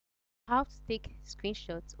How to take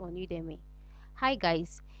screenshots on Udemy. Hi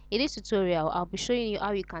guys, in this tutorial I'll be showing you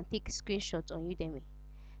how you can take screenshots on Udemy.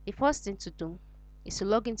 The first thing to do is to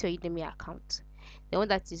log into your Udemy account. Then when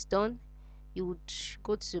that is done, you would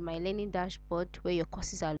go to my learning dashboard where your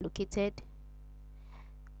courses are located,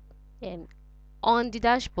 and on the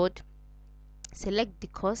dashboard select the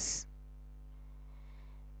course,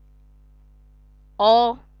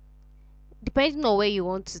 or depending on where you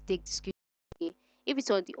want to take the screenshot. If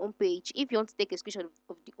it's on the home page, if you want to take a screenshot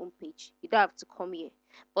of the home page, you don't have to come here.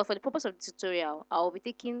 But for the purpose of the tutorial, I will be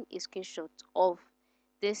taking a screenshot of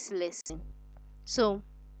this lesson. So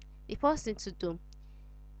the first thing to do,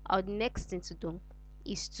 or the next thing to do,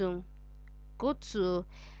 is to go to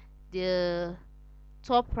the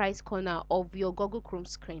top right corner of your Google Chrome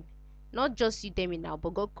screen. Not just Udemy now, but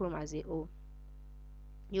Google Chrome as a whole.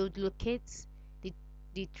 You would locate the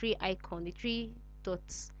the three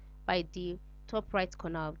dots by the top right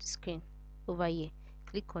corner of the screen over here.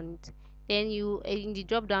 Click on it. Then you in the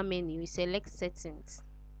drop down menu you select settings.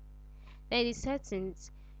 Then in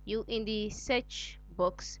settings, you in the search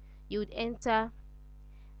box you would enter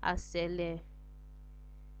acceleration.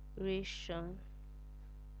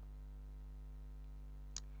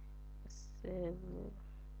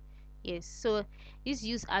 Yes, so this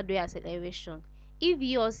use hardware acceleration. If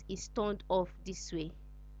yours is turned off this way,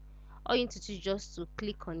 all you need to do is just to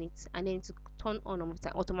click on it and then to turn on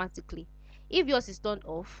automatically. If yours is turned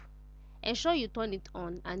off, ensure you turn it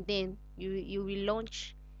on and then you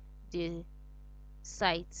relaunch the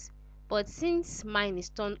site. But since mine is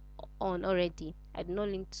turned on already, I do not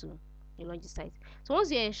need to relaunch the site. So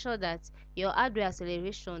once you ensure that your hardware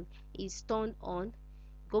acceleration is turned on,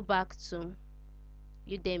 go back to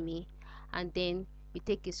Udemy and then you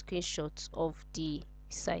take a screenshot of the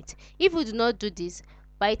site. If you do not do this,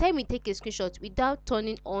 by the time you take a screenshot without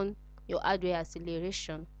turning on your hardware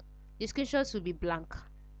acceleration, the screenshots will be blank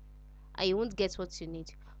and you won't get what you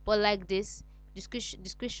need. But like this, the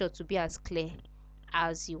screenshot will be as clear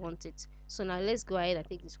as you want it. So now let's go ahead and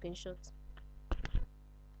take the screenshot.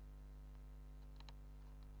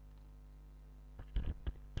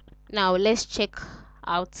 Now let's check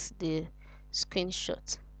out the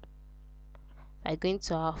screenshot by going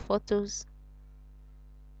to our photos.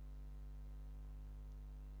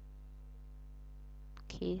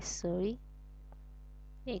 Okay, sorry.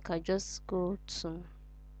 You can just go to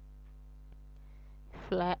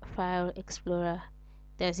file explorer.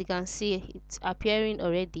 Then as you can see, it's appearing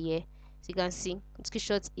already here. As you can see, the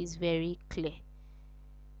screenshot is very clear.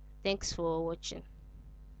 Thanks for watching.